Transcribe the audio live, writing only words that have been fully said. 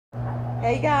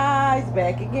Hey guys,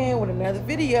 back again with another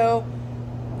video.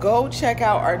 Go check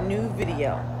out our new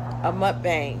video, a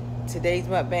mukbang. Today's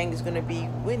mukbang is going to be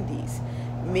Wendy's,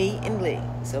 me and Lee.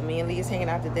 So me and Lee is hanging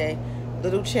out today.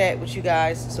 Little chat with you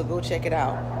guys, so go check it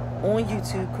out on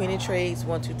YouTube, Queen of Trades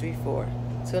 1234.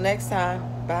 Till next time,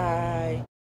 bye.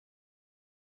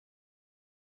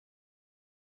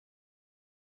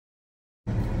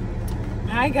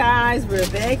 Hi guys, we're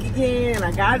back again.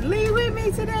 I got Lee with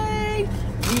me today.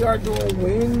 We are doing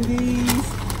Wendy's,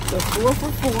 the 4 for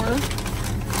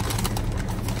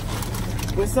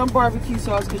 $4 with some barbecue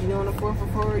sauce, because you know on the 4 for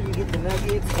 $4 you get the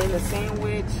nuggets and the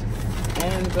sandwich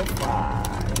and the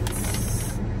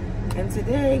fries. And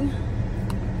today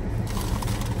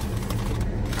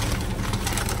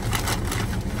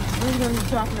we're going to be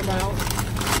talking about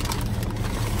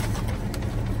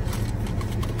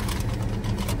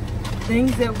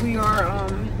things that we are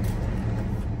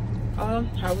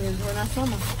how we enjoying our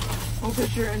summer. Hope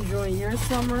that you're enjoying your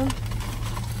summer.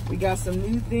 We got some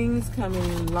new things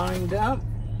coming lined up,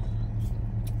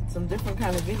 some different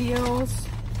kind of videos.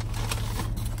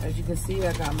 As you can see,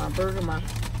 I got my burger, my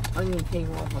onion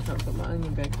came off. I'm trying to put my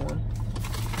onion back on.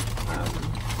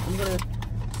 I'm gonna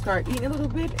start eating a little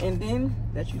bit and then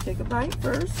let you take a bite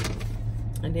first,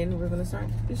 and then we're gonna start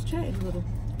just chatting a little.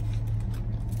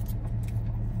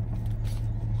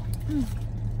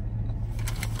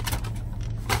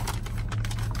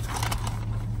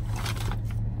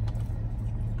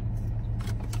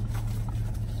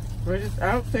 We're just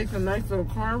out taking a nice little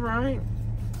car ride.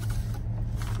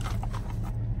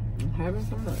 I'm having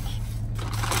some lunch.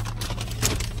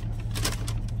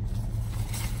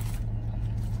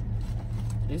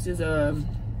 This is a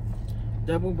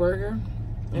double burger,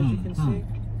 as you can see.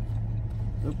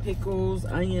 With pickles,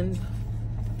 onions.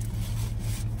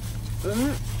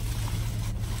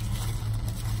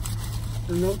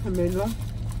 No tomato.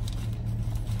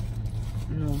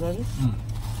 No lettuce.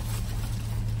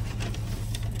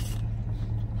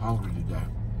 Hungry today.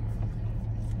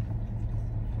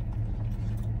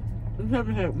 We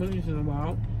haven't had Wendy's in a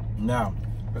while. No,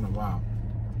 it's been a while.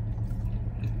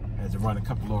 Had to run a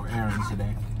couple little errands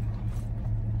today.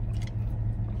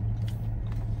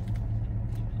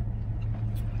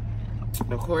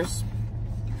 Of course,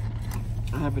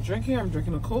 I have a drink here. I'm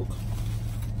drinking a Coke.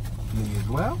 Me as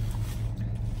well.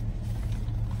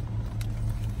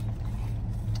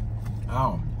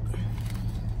 Oh,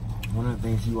 one of the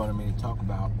things you wanted me to talk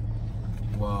about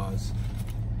was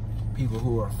people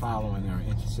who are following or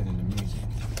interested in the music.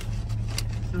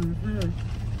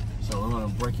 So we're going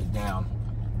to break it down.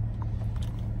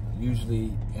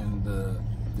 Usually in the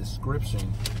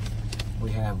description, we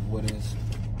have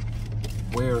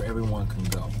where everyone can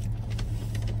go.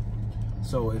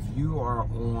 So if you are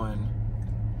on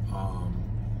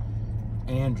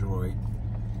Android,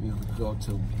 you could go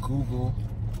to Google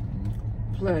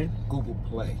Play.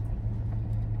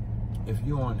 If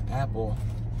you're on Apple,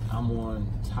 I'm on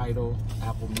Tidal,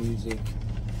 Apple Music,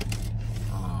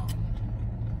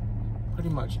 pretty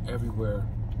much everywhere,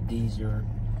 Deezer,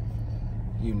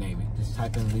 you name it. Just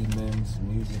type in Lehman's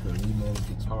music or Lehman's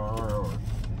guitar,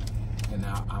 and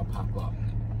I'll pop up.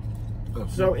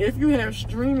 So if you have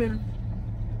streaming,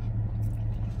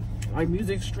 like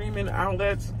music streaming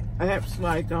outlets, apps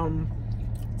like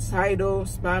Tidal,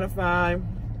 Spotify,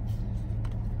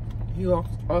 you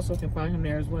also can find him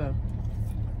there as well.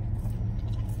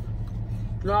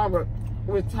 No, but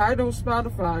with Tidal,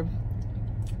 Spotify,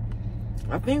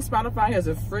 I think Spotify has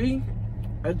a free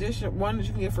edition, one that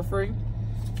you can get for free,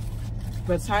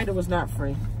 but Tidal was not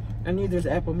free, and neither is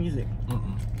Apple Music.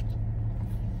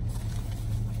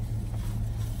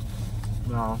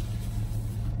 No.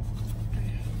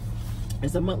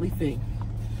 It's a monthly fee.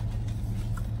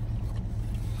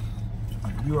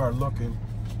 If you are looking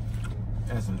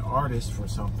as an artist for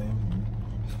something,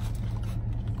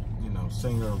 you know,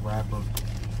 singer, rapper,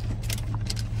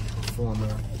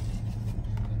 performer,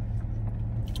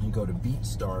 you go to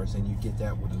BeatStars and you get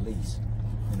that with a lease.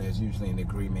 And there's usually an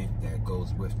agreement that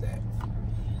goes with that.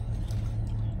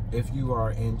 If you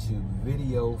are into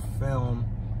video, film,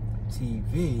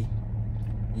 TV,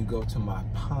 you go to my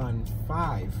Pond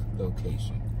 5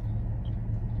 location.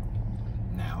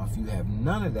 Now, if you have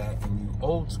none of that and you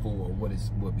old school, or what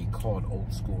would be called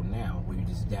old school now, where you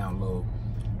just download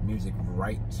music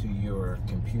right to your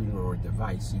computer or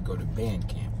device, you go to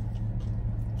Bandcamp.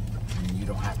 And you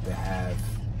don't have to have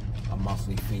a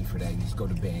monthly fee for that. You just go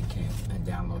to Bandcamp and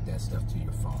download that stuff to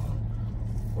your phone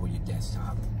or your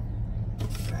desktop,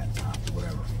 laptop,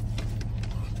 whatever.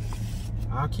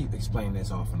 I'll keep explaining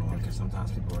this off and on, because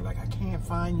sometimes people are like, I can't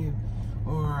find you,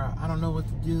 or I don't know what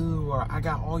to do, or I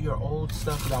got all your old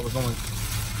stuff that I was on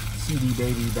CD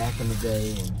baby back in the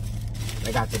day, and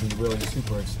they got to be really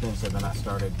super expensive, and I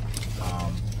started,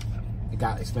 it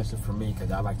got expensive for me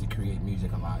because I like to create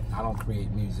music a lot. I don't create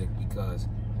music because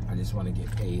I just want to get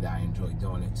paid. I enjoy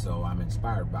doing it, so I'm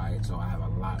inspired by it, so I have a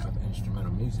lot of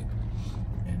instrumental music.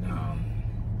 And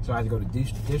so I had to go to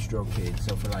DistroKid,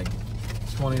 so for like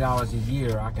 $20 a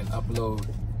year, I can upload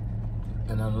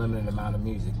an unlimited amount of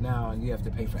music. Now, you have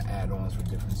to pay for add-ons for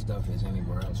different stuff as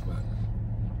anywhere else, but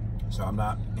so I'm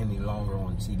not any longer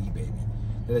on CD baby.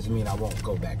 That doesn't mean I won't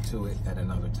go back to it at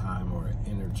another time or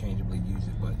interchangeably use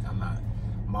it, but I'm not.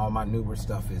 All my newer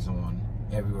stuff is on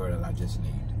everywhere that I just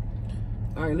named.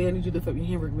 All right, Leah, I need you to lift up your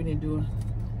hamburger. We didn't do a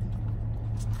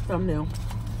thumbnail.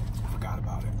 I forgot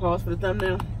about it. Pause for the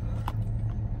thumbnail.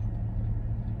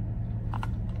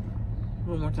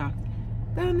 One more time.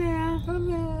 Thumbnail,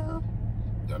 thumbnail.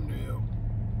 Thumbnail.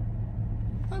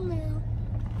 Thumbnail.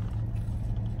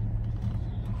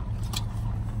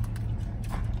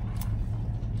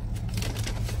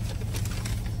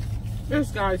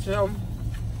 This guy, so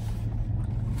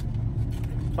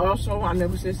also I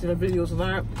never said the videos a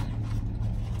lot.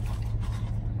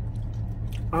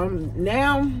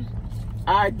 Now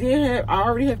I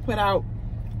already have put out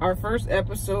our first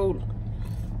episode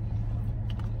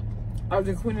of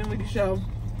the Queen and Wendy show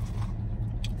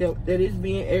that is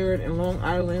being aired in Long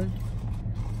Island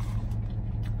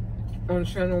on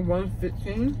channel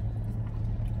 115.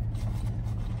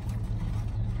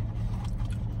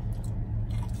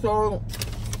 So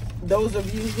those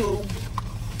of you who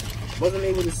wasn't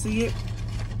able to see it,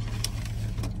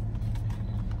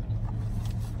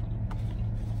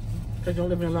 because you don't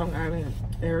live in a Long Island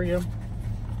area,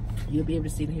 you'll be able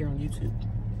to see it here on YouTube.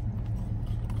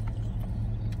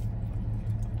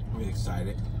 I'm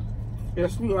excited.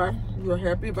 Yes, we are. We are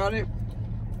happy about it.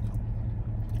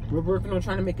 We're working on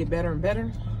trying to make it better and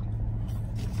better.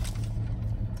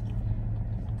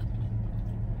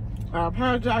 I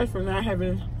apologize for not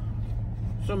having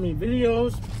so many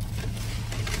videos.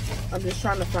 I'm just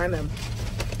trying to find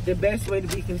the best way to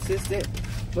be consistent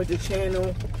with the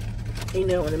channel. You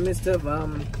know, in the midst of, I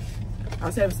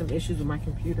was having some issues with my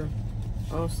computer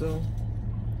also.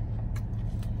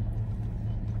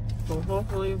 So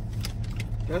hopefully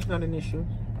that's not an issue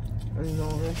any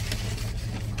longer.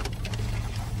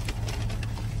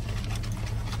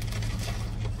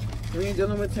 We ain't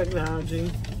dealing with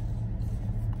technology.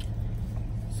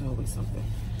 So it'll be something.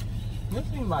 It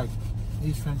seems like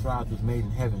these French fries was made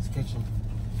in Heaven's Kitchen.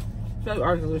 They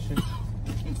are delicious.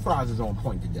 These fries is on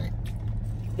point today.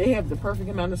 They have the perfect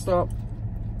amount of salt.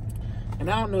 And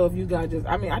I don't know if you guys just,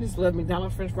 I mean, I just love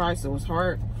McDonald's French fries, so it's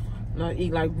hard not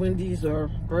eat like Wendy's or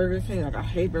Burger King. Like, I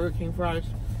hate Burger King fries.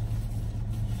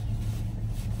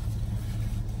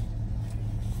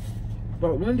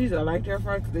 But Wendy's, I like their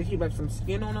fries because they keep like some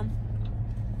skin on them.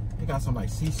 They got some like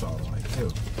sea salt on it too.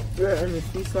 Yeah, and the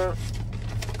sea salt.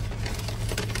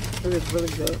 It is really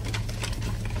good.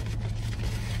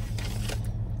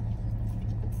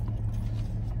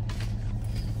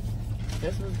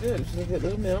 This was good. This is a good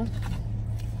little meal.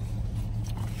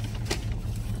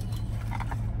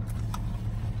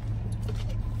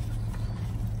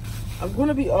 I'm going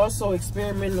to be also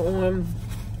experimenting on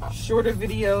shorter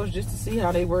videos just to see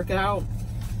how they work out.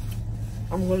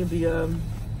 I'm going to be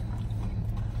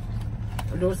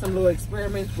doing some little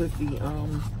experiments with the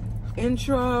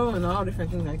intro and all different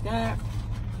things like that.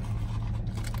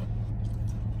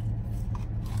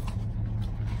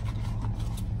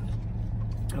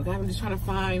 Okay, I'm just trying to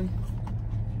find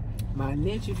my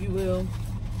niche, if you will.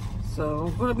 So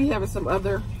I'm going to be having some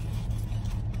other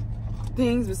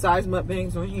things besides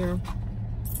mukbangs on here.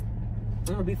 I'm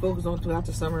going to be focused on throughout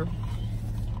the summer.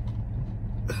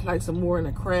 Like some more in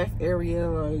the craft area,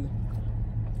 like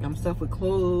stuff with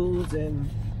clothes and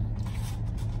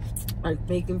like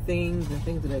making things and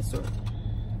things of that sort.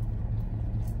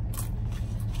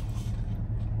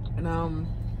 And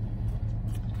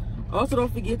also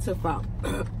don't forget to follow.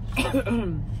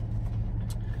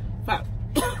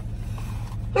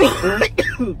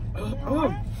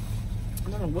 Oh, I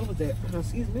don't know, what was that?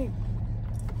 Excuse me.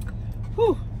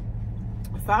 Whew.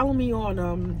 Follow me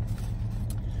on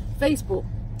Facebook.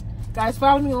 Guys,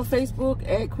 follow me on Facebook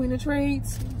at Queen of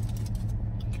Trades.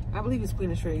 I believe it's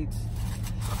Queen of Trades.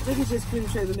 I think it's just Queen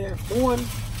of Trades in there. On,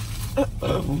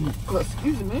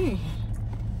 excuse me.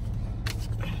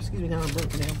 Excuse me, now I'm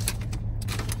broken down.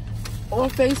 On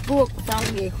Facebook,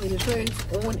 follow me at Queen of Trades.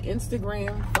 On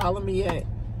Instagram, follow me at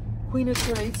Queen of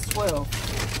Trades 12.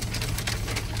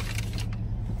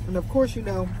 And of course, you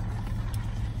know,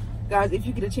 guys, if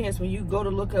you get a chance, when you go to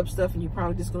look up stuff, and you're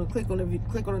probably just going to click on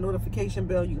the notification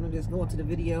bell, you're going to just go into the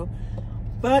video.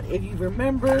 But if you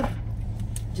remember,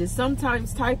 just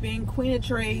sometimes type in Queen of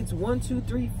Trades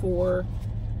 1234,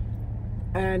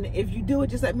 and if you do it,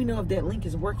 just let me know if that link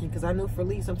is working, because I know for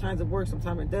Lee sometimes it works,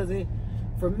 sometimes it doesn't.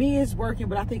 For me it's working,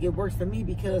 but I think it works for me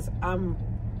because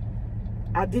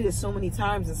I did it so many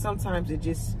times, and sometimes it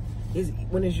just is,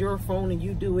 when it's your phone and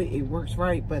you do it, it works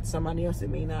right, but somebody else it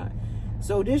may not.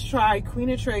 So just try Queen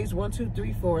of Trades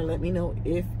 1234 and let me know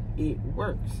if it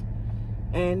works.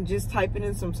 And just typing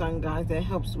in SOMETHNG, guys, that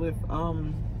helps with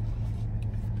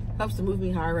helps to move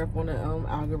me higher up on the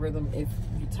algorithm if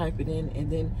you type it in.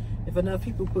 And then if enough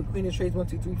people put Queen of Trades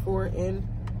 1234 in,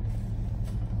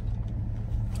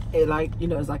 it, like, you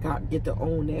know, it's like I get to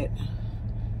own that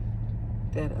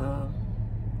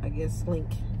I guess link,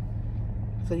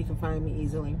 so you can find me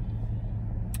easily.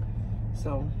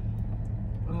 So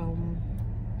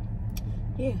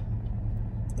yeah,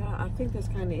 I think that's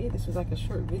kind of it. This was like a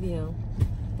short video.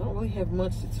 Don't really have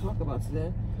much to talk about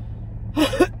today.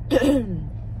 Don't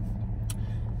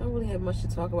really have much to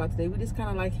talk about today. We just kind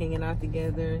of like hanging out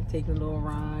together, taking a little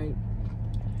ride,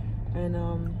 and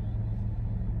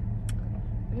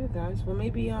yeah, guys. Well,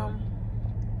 maybe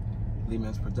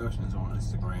Lehman's Productions on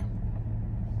Instagram.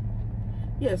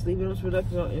 Yes, Lehman's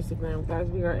Productions on Instagram, guys.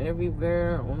 We are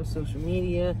everywhere on social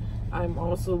media. I'm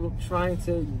also trying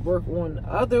to work on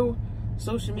other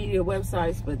social media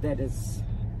websites, but that is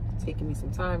taking me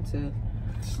some time to.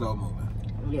 Slow moving.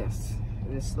 Yes,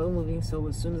 it is slow moving. So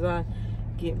as soon as I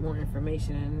get more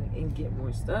information and get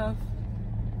more stuff,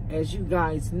 as you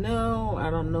guys know, I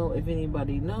don't know if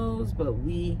anybody knows, but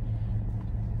we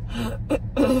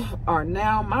are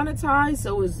now monetized,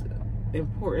 so it's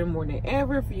important more than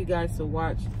ever for you guys to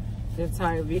watch the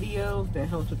entire video. That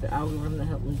helps with the algorithm, to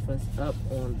help move us up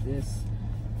on this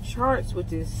charts with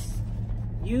this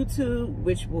YouTube,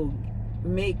 which will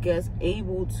make us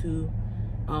able to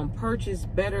purchase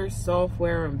better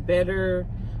software and better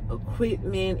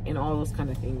equipment and all those kind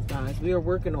of things, guys. We are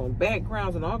working on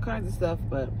backgrounds and all kinds of stuff,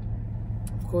 but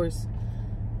of course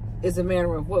it's a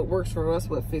matter of what works for us,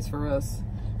 what fits for us.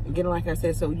 Again, like I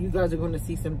said, so you guys are going to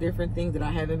see some different things that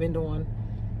I haven't been doing,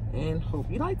 and hope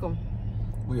you like them.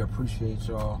 We appreciate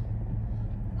y'all.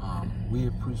 We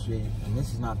appreciate, and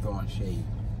this is not throwing shade,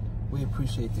 we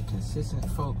appreciate the consistent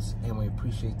folks, and we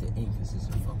appreciate the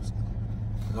inconsistent folks,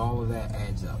 because all of that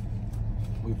adds up.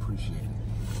 We appreciate it.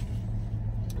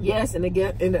 Yes, and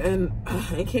again, and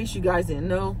in case you guys didn't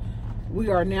know, we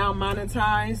are now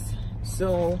monetized.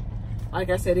 So like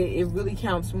I said, it really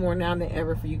counts more now than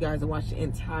ever for you guys to watch the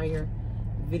entire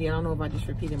video. I don't know if I just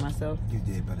repeated myself. You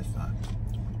did, but it's fine.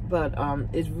 But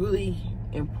it's really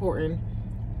important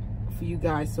for you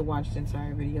guys to watch the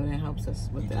entire video. That helps us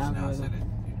with the algorithm.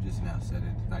 You just now said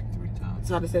it like 3 times.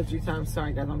 So I just said 3 times.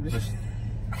 Sorry, guys. I'm just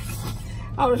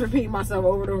I was repeating myself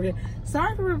over and over again.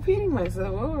 Sorry for repeating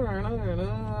myself over and over and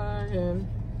over again.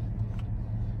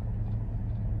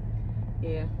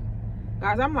 Yeah.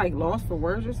 Guys, I'm like lost for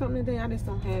words or something today. I just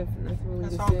don't have nothing really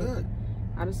to say. That's all good.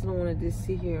 I just don't want to just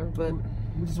sit here, but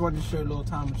we just wanted to share a little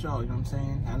time with y'all, you know what I'm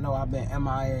saying? I know I've been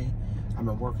MIA. I've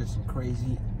been working some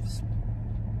crazy,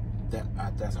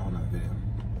 that's on that video.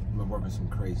 I've been working some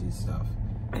crazy stuff.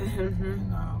 And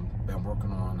been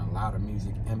working on a lot of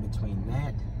music in between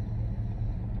that.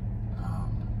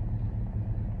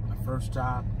 My first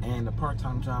job and the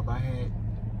part-time job I had.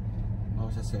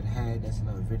 Notice I said had, that's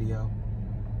another video.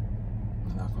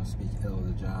 I'm not gonna speak ill of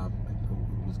the job.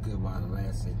 It was good while it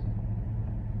lasted.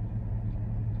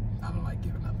 I don't like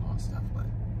giving up on stuff, but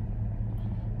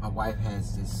my wife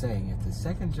has this saying, if the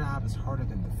second job is harder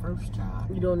than the first job,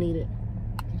 you don't need it.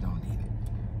 You don't need it.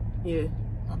 Yeah.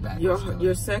 My back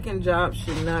your second job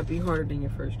should not be harder than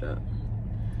your first job.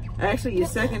 Actually, your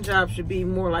second job should be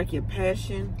more like your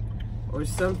passion or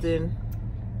something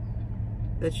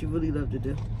that you really love to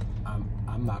do.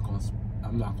 I'm not gonna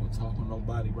talk with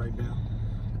nobody right now.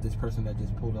 But this person that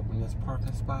just pulled up in this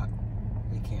parking spot,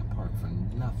 they can't park for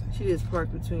nothing. She just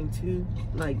parked between two,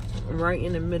 like right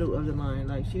in the middle of the line.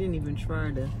 Like she didn't even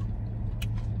try to.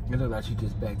 It looked like she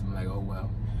just backed them like, oh well.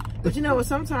 But you know what?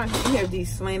 Sometimes you have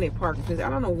these slanted parking because I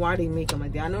don't know why they make them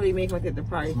like that. I know they make them like that to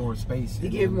probably more space. To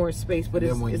give more space, but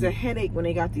it's a headache when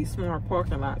they got these small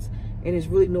parking lots and there's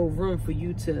really no room for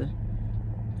you to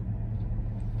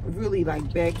really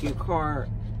like back your car,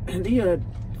 and you know,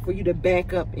 for you to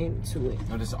back up into it.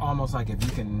 But it's almost like if you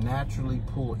can naturally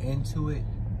pull into it.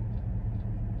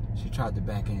 She tried to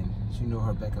back in. She knew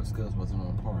her backup skills wasn't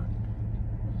on par.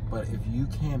 But if you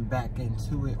can back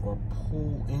into it or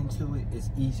pull into it,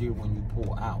 it's easier when you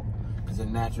pull out because it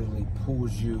naturally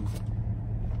pulls you.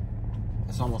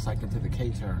 It's almost like into the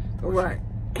K-turn. Right,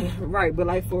 right. But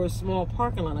like for a small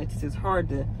parking lot like this, it's hard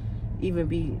to even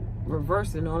be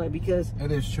reverse and all that, because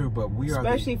it is true, but we are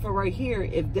especially for right here.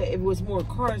 If it was more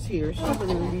cars here, she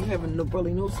wouldn't be having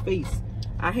really no space.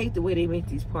 I hate the way they make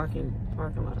these parking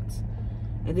lots,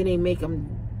 and then they make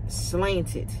them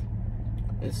slanted.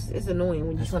 It's annoying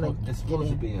when you're trying to. It's supposed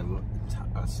to be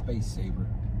a space saver.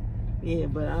 Yeah,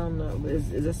 but I don't know.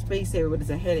 It's a space saver, but it's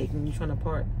a headache when you're trying to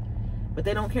park. But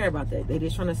they don't care about that. They're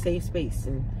just trying to save space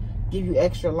and give you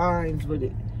extra lines, but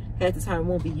half the time it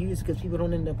won't be used because people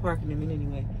don't end up parking them in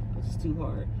anyway. It's too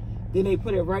hard. Then they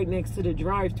put it right next to the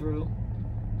drive-through,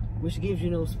 which gives you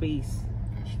no space.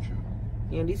 That's true.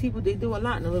 Yeah, these people, they do a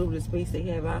lot in a little bit of space they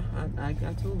have. I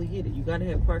totally get it. You got to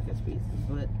have parking spaces,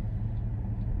 but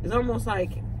it's almost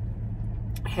like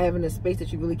having a space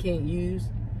that you really can't use,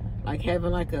 like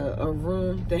having like a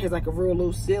room that has like a real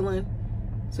low ceiling,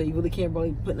 so you really can't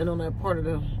really put it on that part of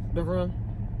the room.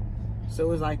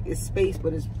 So it's like it's space,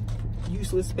 but it's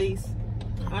useless space.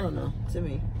 I don't know. To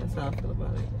me, that's how I feel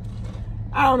about it.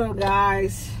 I don't know,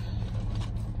 guys.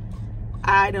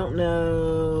 I don't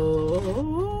know.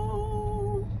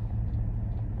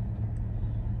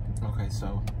 Okay,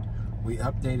 so we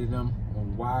updated them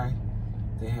on why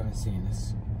they haven't seen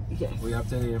this. Yes. We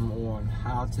updated them on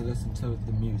how to listen to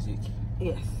the music.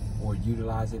 Yes. Or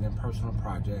utilize it in personal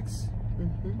projects.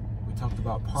 Mm-hmm. We talked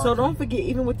about parking. So don't forget,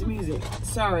 even with the music,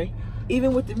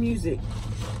 even with the music,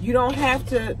 you don't have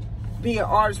to be an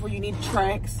artist where you need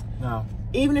tracks. No.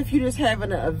 Even if you're just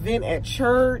having an event at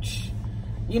church,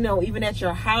 you know, even at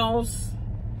your house,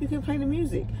 you can play the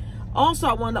music. Also,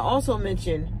 I wanted to also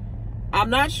mention, I'm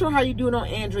not sure how you do it on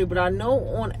Android, but I know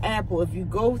on Apple, if you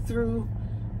go through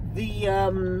the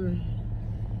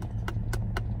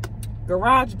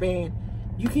GarageBand,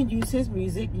 you can use his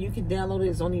music. You can download it.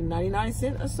 It's only 99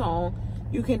 cents a song.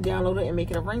 You can download it and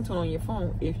make it a ringtone on your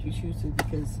phone if you choose to,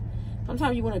 because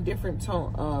sometimes you want a different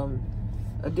tone,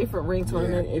 a different ringtone.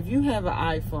 Yeah. And if you have an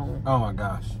iPhone, oh my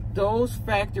gosh, those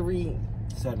factory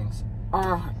settings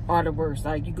are the worst.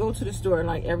 Like, you go to the store and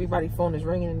like everybody's phone is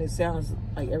ringing and it sounds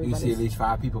like everybody. You see at least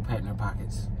 5 people patting their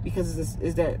pockets. Because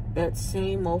it's that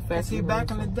same old factory. See,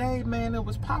 back in the day, man, it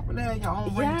was popular. Your own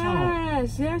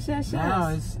ringtone. Yes. Now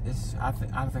it's I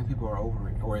don't think people are over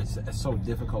it, or it's so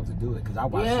difficult to do it, because I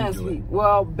watched you do it.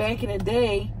 Well, back in the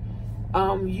day,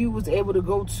 you was able to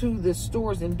go to the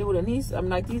stores and do it, and these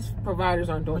providers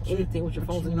aren't doing anything with your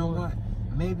phones anymore. You know what?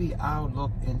 Maybe I'll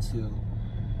look into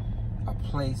a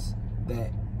place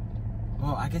that,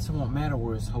 well, I guess it won't matter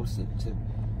where it's hosted to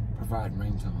provide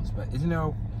ringtones, but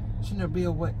shouldn't there be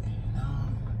a way? No.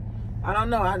 I don't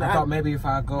know. I thought maybe if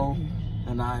I go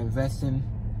and I invest in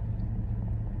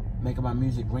making my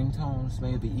music ringtones,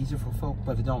 maybe it'd be easier for folk,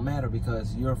 but it don't matter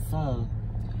because your phone,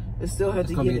 it's going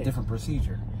to be a different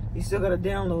procedure. You still got to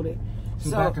download it. See,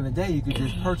 back in the day, you could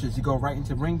just purchase. You go right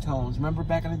into ringtones. Remember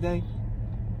back in the day?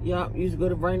 Yeah, you used to go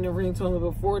to right in the ringtone.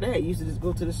 Before that, you used to just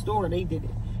go to the store and they did it.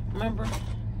 Remember?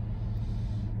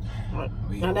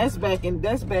 Now that's back in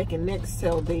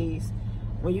Nextel days,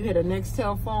 when you had a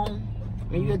Nextel phone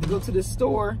and you had to go to the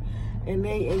store and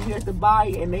you had to buy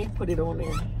it and they put it on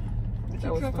there. Did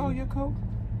you drink all your Coke?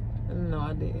 No,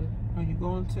 I didn't. Are you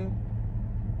going to?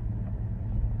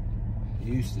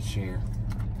 You used to share.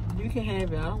 You can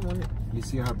have it. I don't want it. You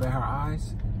see her bare her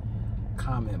eyes?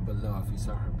 Comment below if you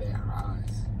saw her bare her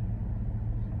eyes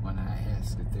when I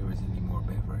asked if there was any more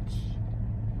beverage.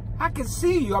 I can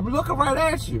see you. I'm looking right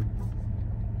at you.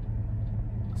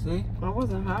 See? I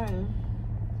wasn't hiding.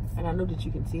 And I know that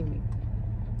you can see me.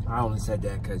 I only said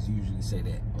that because you usually say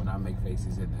that when I make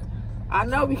faces in that. I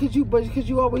know, because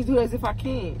you always do that as if I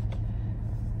can't.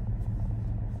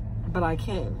 But I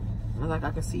can. Like,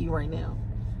 I can see you right now.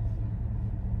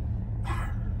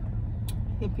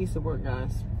 Good piece of work,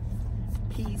 guys.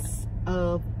 Piece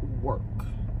of work.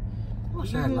 I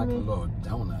wish I had like a little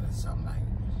donut or something like.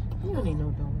 You don't need no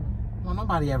donut. Well,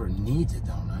 nobody ever needs a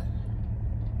donut.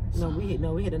 So.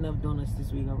 No, we had enough donuts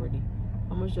this week already.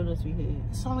 How much donuts we had?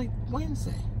 It's only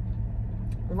Wednesday.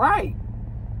 Right.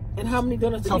 And how many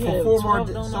donuts did we have?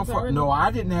 12 donuts no,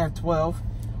 I didn't have 12.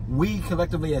 We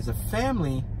collectively as a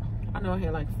family. I know I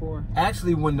had like 4.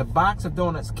 Actually, when the box of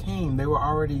donuts came, they were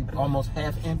already almost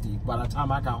half empty by the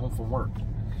time I got home from work.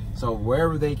 So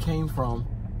wherever they came from,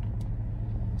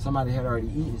 somebody had already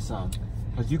eaten some.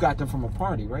 Because you got them from a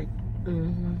party, right?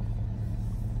 Mm-hmm.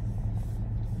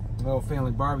 A little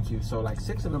family barbecue. So like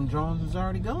 6 of them Jones was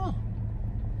already gone.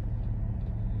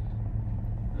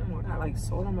 Oh, I got like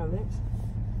salt on my lips.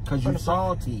 Because you're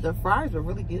salty. The fries were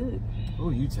really good. Who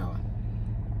are you telling?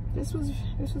 This was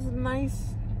a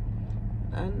nice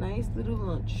little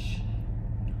lunch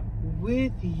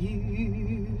with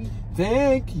you.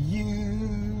 Thank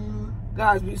you.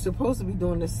 Guys, we're supposed to be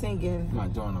doing the singing. I'm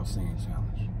not doing no singing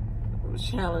challenge.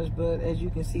 challenge, but as you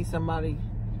can see,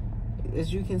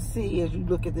 as you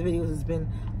look at the videos, it's been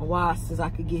a while since I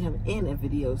could get him in a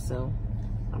video, so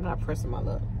I'm not pressing my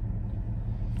luck.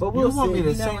 But we'll see. You want me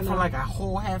to sing for like a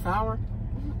whole half hour?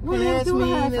 We'll do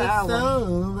a half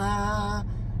hour.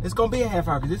 It's gonna be a half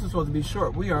hour because this is supposed to be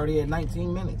short. We already at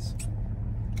 19 minutes.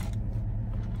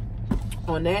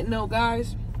 On that note,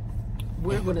 guys,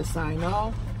 we're gonna sign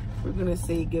off. We're gonna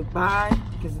say goodbye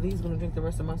because Lee's gonna drink the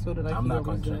rest of my soda. Like I'm not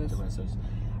gonna drink does. the rest of this.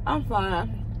 I'm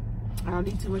fine. I don't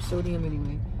need too much sodium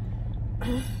anyway.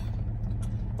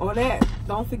 On that,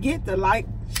 don't forget to like,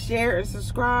 share, and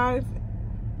subscribe.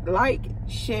 Like,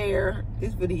 share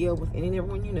this video with any and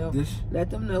everyone you know. Let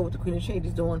them know what the Queen of Shade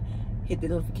is doing. Hit the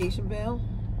notification bell.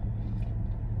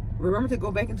 Remember to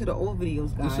go back into the old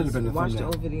videos, guys. This should have been the Watch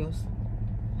thumbnail. the old videos.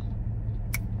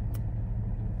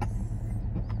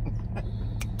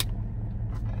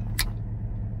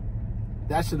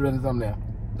 That should have been the thumbnail.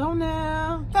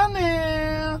 Thumbnail.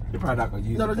 Thumbnail. You're probably not gonna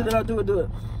use it. No, do it.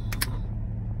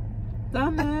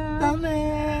 Thumbnail.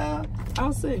 Thumbnail.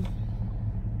 I'll see.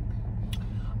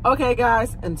 Okay,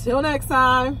 guys. Until next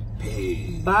time.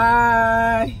 Peace.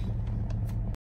 Bye.